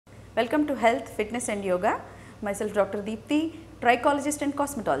Welcome to Health, Fitness and Yoga. Myself Dr.Deepthi Trichologist and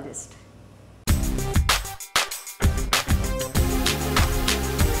Cosmetologist.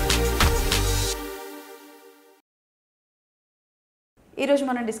 ఈరోజు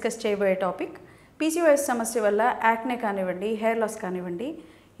మనం discuss చేయబోయే topic PCOS సమస్య వల్ల యాక్నే కానివ్వండి, హెయిర్ లాస్ కానివ్వండి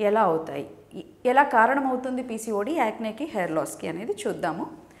ఎలా అవుతాయి, ఎలా కారణమవుతుంది పీసీఓడి యాక్నేకి, హెయిర్ లాస్కి అనేది చూద్దాము.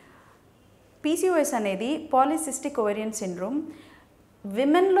 పీసీఓఎస్ అనేది పాలిసిస్టిక్ ఓవేరియన్ సిండ్రోమ్.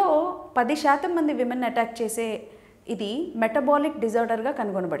 విమెన్లో 10% మంది విమెన్ అటాక్ చేసే ఇది మెటబాలిక్ డిజార్డర్గా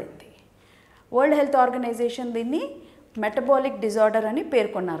కనుగొనబడింది. వరల్డ్ హెల్త్ ఆర్గనైజేషన్ దీన్ని మెటబాలిక్ డిజార్డర్ అని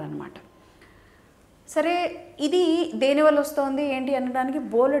పేర్కొన్నారనమాట. సరే, ఇది దేనివల్ల వస్తుంది ఏంటి అనడానికి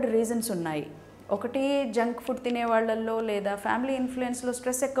బోలెడ్ రీజన్స్ ఉన్నాయి. ఒకటి, జంక్ ఫుడ్ తినే వాళ్ళల్లో లేదా ఫ్యామిలీ ఇన్ఫ్లుయెన్స్లో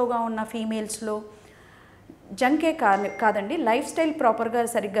స్ట్రెస్ ఎక్కువగా ఉన్న ఫీమేల్స్లో, జంకే కాదండి, లైఫ్ స్టైల్ ప్రాపర్గా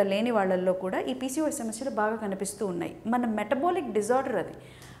సరిగ్గా లేని వాళ్ళల్లో కూడా ఈ పీసీఓఎస్ సమస్యలు బాగా కనిపిస్తూ ఉన్నాయి. మన మెటబాలిక్ డిజార్డర్ అది.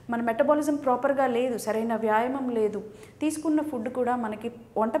 మన మెటబాలిజం ప్రాపర్గా లేదు, సరైన వ్యాయామం లేదు, తీసుకున్న ఫుడ్ కూడా మనకి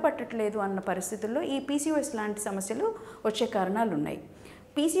వంట పట్టట్లేదు అన్న పరిస్థితుల్లో ఈ పీసీఓఎస్ లాంటి సమస్యలు వచ్చే కారణాలు ఉన్నాయి.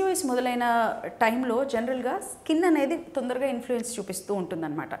 పీసీఓఎస్ మొదలైన టైంలో జనరల్గా స్కిన్ అనేది తొందరగా ఇన్ఫ్లుయెన్స్ చూపిస్తూ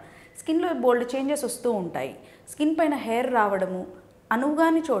ఉంటుందన్నమాట. స్కిన్లో బోల్డ్ చేంజెస్ వస్తూ ఉంటాయి. స్కిన్ పైన హెయిర్ రావడము,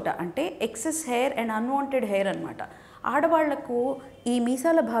 అనువుగాని చోట అంటే excess hair and unwanted hair అనమాట. ఆడవాళ్లకు ఈ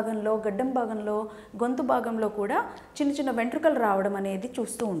మీసాల భాగంలో, గడ్డం భాగంలో, గొంతు భాగంలో కూడా చిన్న చిన్న వెంట్రుకలు రావడం అనేది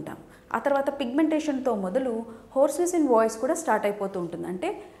చూస్తూ ఉంటాం. ఆ తర్వాత పిగ్మెంటేషన్తో మొదలు హోర్స్నెస్ ఇన్ వాయిస్ కూడా స్టార్ట్ అయిపోతూ ఉంటుంది.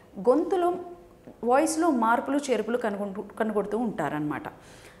 అంటే గొంతులో, వాయిస్లో మార్పులు చేర్పులు కనుగొడుతూ ఉంటారనమాట.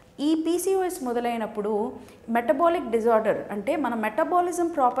 ఈ పీసీఓఎస్ మొదలైనప్పుడు మెటబాలిక్ డిజార్డర్ అంటే మన మెటబాలిజం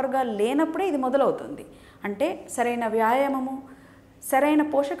ప్రాపర్గా లేనప్పుడే ఇది మొదలవుతుంది. అంటే సరైన వ్యాయామము, సరైన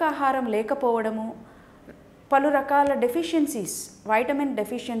పోషకాహారం లేకపోవడము, పలు రకాల డెఫిషియన్సీస్, వైటమిన్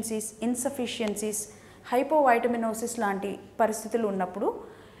డెఫిషియన్సీస్, ఇన్సఫిషియన్సీస్, హైపోవైటమినోసిస్ లాంటి పరిస్థితులు ఉన్నప్పుడు,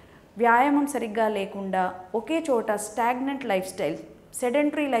 వ్యాయామం సరిగ్గా లేకుండా ఒకే చోట stagnant life style,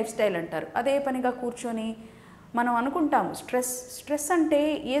 sedentary life style అంటారు, అదే పనిగా కూర్చొని మనం అనుకుంటాము స్ట్రెస్ అంటే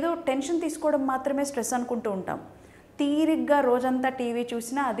ఏదో టెన్షన్ తీసుకోవడం మాత్రమే స్ట్రెస్ అనుకుంటూ ఉంటాం. తీరిగ్గా రోజంతా టీవీ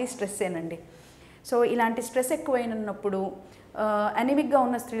చూసినా అది స్ట్రెస్సేనండి. సో ఇలాంటి స్ట్రెస్ ఎక్కువైనప్పుడు అనీమిక్గా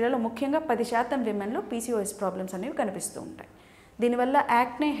ఉన్న స్త్రీలలో ముఖ్యంగా 10% విమెన్లో పీసీఓఎస్ ప్రాబ్లమ్స్ అనేవి కనిపిస్తూ ఉంటాయి. దీనివల్ల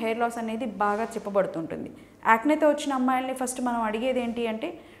యాక్నే, హెయిర్ లాస్ అనేది బాగా చెప్పబడుతుంటుంది. యాక్నేతో వచ్చిన అమ్మాయిల్ని ఫస్ట్ మనం అడిగేది ఏంటి అంటే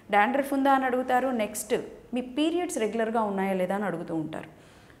డాండ్రఫ్ ఉందా అని అడుగుతారు. నెక్స్ట్, మీ పీరియడ్స్ రెగ్యులర్గా ఉన్నాయా లేదా అని అడుగుతూ ఉంటారు.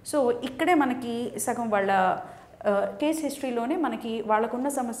 సో ఇక్కడే మనకి సగం వాళ్ళ కేస్ హిస్టరీలోనే మనకి వాళ్ళకున్న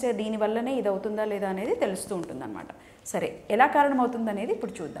సమస్య దీనివల్లనే ఇది అవుతుందా లేదా అనేది తెలుస్తూ ఉంటుందన్నమాట. సరే, ఎలా కారణమవుతుంది అనేది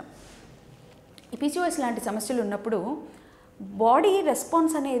ఇప్పుడు చూద్దాం. ఈ పీసీఓఎస్ లాంటి సమస్యలు ఉన్నప్పుడు బాడీ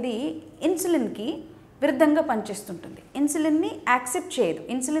రెస్పాన్స్ అనేది ఇన్సులిన్కి విరుద్ధంగా పనిచేస్తుంటుంది. ఇన్సులిన్ని యాక్సెప్ట్ చేయదు.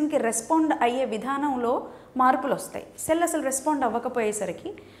 ఇన్సులిన్కి రెస్పాండ్ అయ్యే విధానంలో మార్పులు వస్తాయి. సెల్ అసలు రెస్పాండ్ అవ్వకపోయేసరికి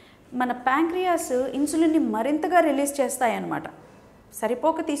మన ప్యాంక్రియాస్ ఇన్సులిన్ని మరింతగా రిలీజ్ చేస్తాయన్నమాట.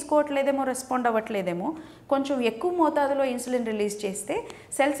 సరిపోక తీసుకోవట్లేదేమో, రెస్పాండ్ అవ్వట్లేదేమో, కొంచెం ఎక్కువ మోతాదులో ఇన్సులిన్ రిలీజ్ చేస్తే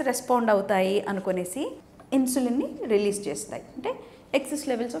సెల్స్ రెస్పాండ్ అవుతాయి అనుకునేసి ఇన్సులిన్ని రిలీజ్ చేస్తాయి. అంటే ఎక్సెస్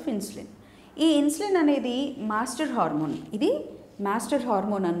లెవెల్స్ ఆఫ్ ఇన్సులిన్. ఈ ఇన్సులిన్ అనేది మాస్టర్ హార్మోన్. ఇది మాస్టర్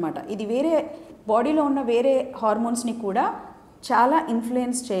హార్మోన్ అనమాట. ఇది వేరే బాడీలో ఉన్న వేరే హార్మోన్స్ని కూడా చాలా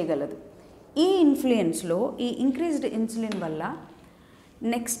ఇన్ఫ్లుయెన్స్ చేయగలదు. ఈ ఇన్ఫ్లుయెన్స్లో ఈ ఇంక్రీజ్డ్ ఇన్సులిన్ వల్ల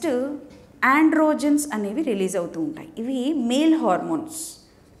నెక్స్ట్ ఆండ్రోజన్స్ అనేవి రిలీజ్ అవుతూ ఉంటాయి. ఇవి మేల్ హార్మోన్స్.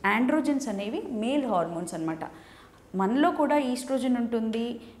 ఆండ్రోజన్స్ అనేవి మేల్ హార్మోన్స్ అనమాట. మనలో కూడా ఈస్ట్రోజన్ ఉంటుంది,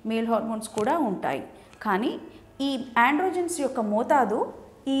 మేల్ హార్మోన్స్ కూడా ఉంటాయి. కానీ ఈ ఆండ్రోజన్స్ యొక్క మోతాదు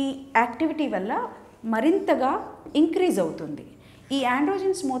ఈ యాక్టివిటీ వల్ల మరింతగా ఇంక్రీజ్ అవుతుంది. ఈ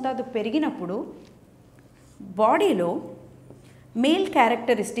ఆండ్రోజన్స్ మోతాదు పెరిగినప్పుడు బాడీలో మేల్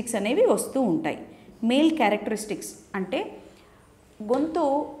క్యారెక్టరిస్టిక్స్ అనేవి వస్తూ ఉంటాయి. మేల్ క్యారెక్టరిస్టిక్స్ అంటే గొంతు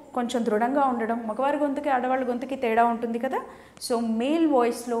కొంచెం దృఢంగా ఉండడం, మగవారి గొంతుకి ఆడవాళ్ళ గొంతుకి తేడా ఉంటుంది కదా. సో మేల్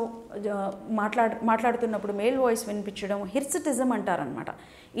వాయిస్లో మాట్లాడుతున్నప్పుడు మేల్ వాయిస్ వినిపించడం, హిర్సిటిజం అంటారనమాట.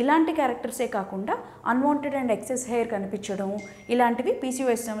 ఇలాంటి క్యారెక్టర్సే కాకుండా అన్వాంటెడ్ అండ్ ఎక్సెస్ హెయిర్ కనిపించడం, ఇలాంటివి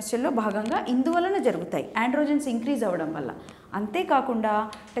పీసీఓఎస్ సమస్యల్లో భాగంగా ఇందువలన జరుగుతాయి, ఆండ్రోజన్స్ ఇంక్రీజ్ అవ్వడం వల్ల. అంతేకాకుండా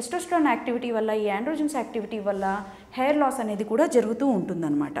టెస్టోస్టెరాన్ యాక్టివిటీ వల్ల, ఈ ఆండ్రోజన్స్ యాక్టివిటీ వల్ల హెయిర్ లాస్ అనేది కూడా జరుగుతూ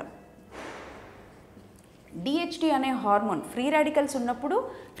ఉంటుందన్నమాట. డిహెచ్డి అనే హార్మోన్, ఫ్రీ రాడికల్స్ ఉన్నప్పుడు,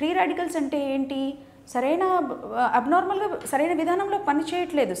 ఫ్రీ రాడికల్స్ అంటే ఏంటి, సరైన అబ్నార్మల్గా సరైన విధానంలో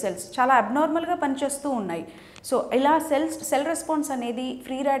పనిచేయట్లేదు, సెల్స్ చాలా అబ్నార్మల్గా పనిచేస్తూ ఉన్నాయి. సో ఇలా సెల్ రెస్పాన్స్ అనేది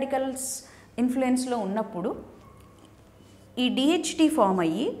ఫ్రీ రాడికల్స్ ఇన్ఫ్లుయెన్స్లో ఉన్నప్పుడు ఈ డిహెచ్డి ఫామ్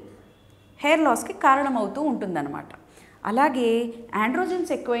అయ్యి హెయిర్ లాస్కి కారణమవుతూ ఉంటుందన్నమాట. అలాగే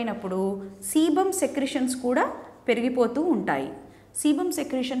ఆండ్రోజన్స్ ఎక్కువైనప్పుడు సీబమ్ సెక్రిషన్స్ కూడా పెరిగిపోతూ ఉంటాయి. సీబమ్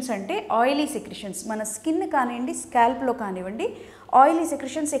సెక్రిషన్స్ అంటే ఆయిలీ సెక్రిషన్స్, మన స్కిన్ కానివ్వండి, స్కాల్ప్లో కానివ్వండి ఆయిలీ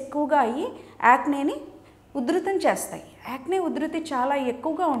సెక్రిషన్స్ ఎక్కువగా అయ్యి యాక్నేని ఉధృతం చేస్తాయి. యాక్నే ఉధృతి చాలా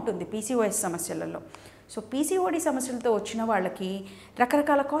ఎక్కువగా ఉంటుంది పీసీఓఎస్ సమస్యలలో. సో పీసీఓడి సమస్యలతో వచ్చిన వాళ్ళకి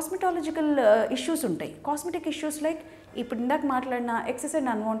రకరకాల కాస్మెటాలజికల్ ఇష్యూస్ ఉంటాయి. కాస్మెటిక్ ఇష్యూస్ లైక్ ఇప్పుడు ఇందాక మాట్లాడిన ఎక్సెస్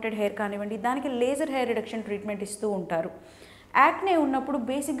అండ్ అన్వాంటెడ్ హెయిర్ కానివ్వండి, దానికి లేజర్ హెయిర్ రిడక్షన్ ట్రీట్మెంట్ ఇస్తూ ఉంటారు. యాక్నే ఉన్నప్పుడు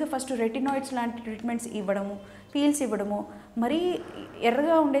బేసిక్గా ఫస్ట్ రెటినాయిడ్స్ లాంటి ట్రీట్మెంట్స్ ఇవ్వడము, పీల్స్ ఇవ్వడము, మరీ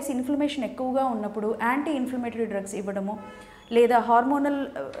ఎర్రగా ఉండేసి ఇన్ఫ్లమేషన్ ఎక్కువగా ఉన్నప్పుడు యాంటీ ఇన్ఫ్లమేటరీ డ్రగ్స్ ఇవ్వడము, లేదా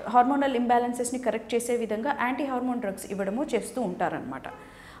హార్మోనల్ ఇంబ్యాలెన్సెస్ని కరెక్ట్ చేసే విధంగా యాంటీ హార్మోన్ డ్రగ్స్ ఇవ్వడము చేస్తూ ఉంటారనమాట.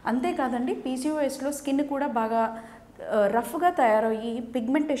 అంతేకాదండి, పీసీఓఎస్లో స్కిన్ కూడా బాగా రఫ్గా తయారయ్యి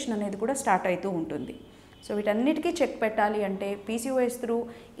పిగ్మెంటేషన్ అనేది కూడా స్టార్ట్ అవుతూ ఉంటుంది. సో వీటన్నిటికీ చెక్ పెట్టాలి అంటే పీసీఓఎస్ త్రూ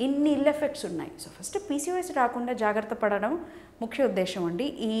ఇన్ని ఇల్ ఎఫెక్ట్స్ ఉన్నాయి. సో ఫస్ట్ పీసీఓఎస్ రాకుండా జాగ్రత్త పడడం ముఖ్య ఉద్దేశం అండి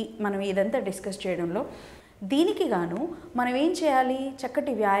మనం ఇదంతా డిస్కస్ చేయడంలో. దీనికి గాను మనం ఏం చేయాలి?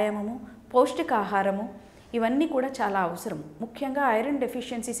 చక్కటి వ్యాయామము, పౌష్టికాహారము, ఇవన్నీ కూడా చాలా అవసరం. ముఖ్యంగా ఐరన్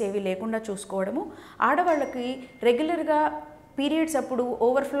డెఫిషియన్సీస్ ఏవి లేకుండా చూసుకోవడము, ఆడవాళ్ళకి రెగ్యులర్గా పీరియడ్స్ అప్పుడు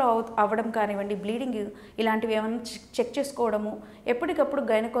ఓవర్ఫ్లో అవ్వడం కానివ్వండి, బ్లీడింగ్ ఇలాంటివి ఏమైనా చెక్ చేసుకోవడము, ఎప్పటికప్పుడు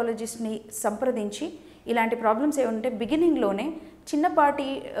గైనకాలజిస్ట్ని సంప్రదించి ఇలాంటి ప్రాబ్లమ్స్ ఏమంటే బిగినింగ్లోనే చిన్నపాటి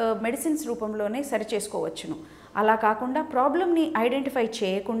మెడిసిన్స్ రూపంలోనే సరి చేసుకోవచ్చును. అలా కాకుండా ప్రాబ్లమ్ని ఐడెంటిఫై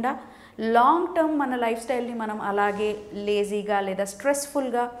చేయకుండా లాంగ్ టర్మ్ మన లైఫ్ స్టైల్ని మనం అలాగే లేజీగా లేదా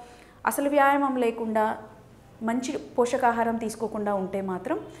స్ట్రెస్ఫుల్గా అసలు వ్యాయామం లేకుండా మంచి పోషకాహారం తీసుకోకుండా ఉంటే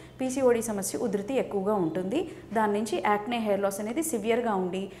మాత్రం పీసీఓడి సమస్య ఉధృతి ఎక్కువగా ఉంటుంది. దాని నుంచి యాక్నే హెయిర్ లాస్ అనేది సివియర్గా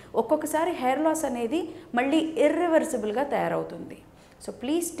ఉండి ఒక్కొక్కసారి హెయిర్ లాస్ అనేది మళ్ళీ ఇర్రివర్సిబుల్గా తయారవుతుంది. So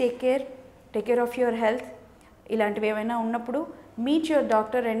please take care of your health. ఇలాంటివి ఏమైనా ఉన్నప్పుడు మీట్ యువర్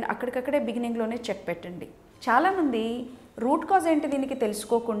డాక్టర్ అండ్ అక్కడికక్కడే బిగినింగ్లోనే చెక్ పెట్టండి. చాలామంది రూట్ కాజ్ ఏంటి దీనికి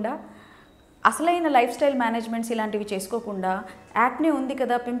తెలుసుకోకుండా, అసలైన లైఫ్ స్టైల్ మేనేజ్మెంట్స్ ఇలాంటివి చేసుకోకుండా యాక్నే ఉంది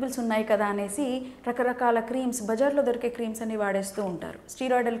కదా, పింపుల్స్ ఉన్నాయి కదా అనేసి రకరకాల క్రీమ్స్, బజార్లో దొరికే క్రీమ్స్ అన్ని వాడేస్తూ ఉంటారు,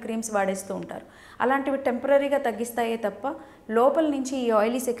 స్టీరాయిడల్ క్రీమ్స్ వాడేస్తూ ఉంటారు. అలాంటివి టెంపరీగా తగ్గిస్తాయే తప్ప లోపల నుంచి ఈ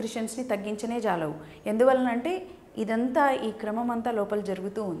ఆయిలీ సెక్రిషన్స్ని తగ్గించనే జాలవు. ఎందువలనంటే ఇదంతా ఈ క్రమం అంతా లోపల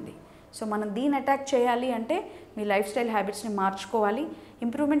జరుగుతూ ఉంది. సో మనం దీన్ని అటాక్ చేయాలి అంటే మీ లైఫ్ స్టైల్ హ్యాబిట్స్ని మార్చుకోవాలి,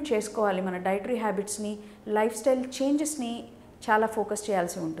 ఇంప్రూవ్మెంట్ చేసుకోవాలి. మన డైటరీ హ్యాబిట్స్ని, లైఫ్ స్టైల్ చేంజెస్ని చాలా ఫోకస్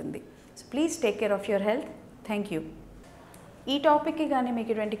చేయాల్సి ఉంటుంది. So please take care of your health. Thank you. ఈ టాపిక్కి కానీ మీకు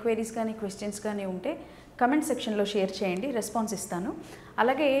ఎటువంటి క్వైరీస్ కానీ క్వశ్చన్స్ కానీ ఉంటే కమెంట్ సెక్షన్లో షేర్ చేయండి, రెస్పాన్స్ ఇస్తాను.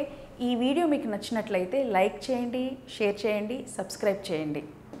 అలాగే ఈ వీడియో మీకు నచ్చినట్లయితే లైక్ చేయండి, షేర్ చేయండి, సబ్స్క్రైబ్ చేయండి.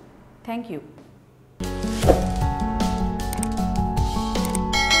 Thank you.